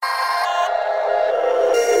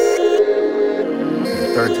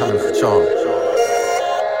song.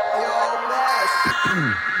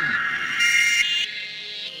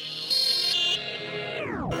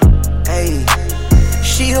 Hey,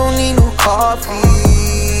 she don't need no coffee.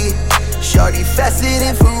 Shorty faster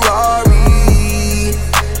than Ferrari.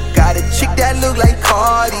 Got a chick that look like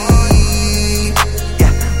Cardi.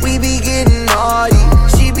 Yeah, we be getting naughty.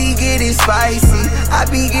 She be getting spicy. I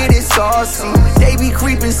be getting saucy. They be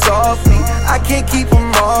creeping softly. I can't keep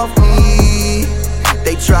them off me.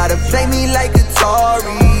 They try to play me like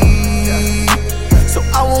Atari, so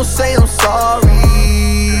I won't say I'm sorry.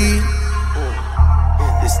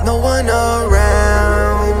 There's no one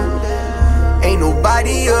around, ain't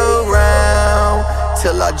nobody around,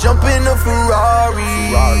 till I jump in a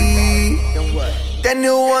Ferrari. Then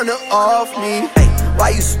they'll wanna off me. Hey, why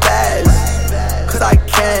you spaz? Cause I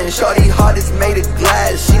can. Shorty heart is made of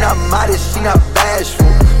glass. She not modest, she not bashful.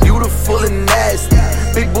 Beautiful and nasty.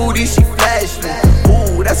 Big booty, she flash me.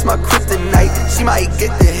 Ooh, that's my kryptonite. She might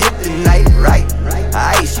get the hip tonight, right?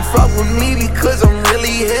 Aight, she fuck with me because I'm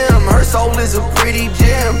really him. Her soul is a pretty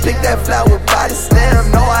gem. Pick that flower by the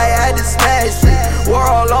stem. Know I had to smash it. Wore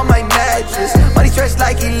all on my mattress. Money stretched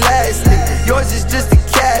like elastic. Yours is just a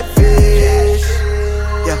catfish.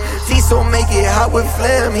 Yeah, T-so make it hot with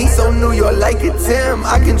phlegm. He so New York like a Tim.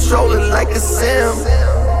 I control it like a sim.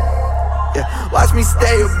 Yeah, watch me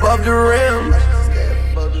stay above the rim.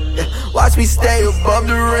 Yeah, watch me stay above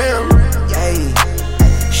the rim. Yeah,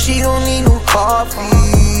 she don't need no coffee.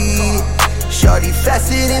 Shorty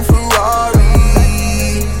faster than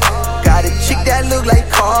Ferrari. Got a chick that look like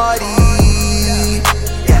Cardi.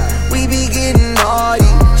 Yeah, we be getting naughty.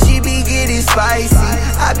 She be getting spicy.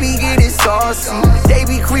 I be getting saucy. They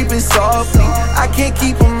be creeping softly. I can't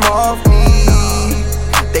keep them off me.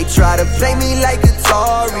 They try to play me like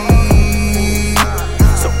Atari,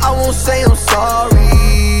 so I won't say I'm sorry.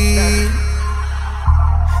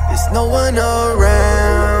 There's no one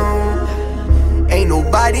around, ain't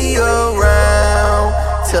nobody around,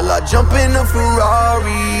 till I jump in a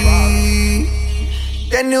Ferrari.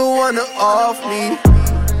 Then they'll wanna off me.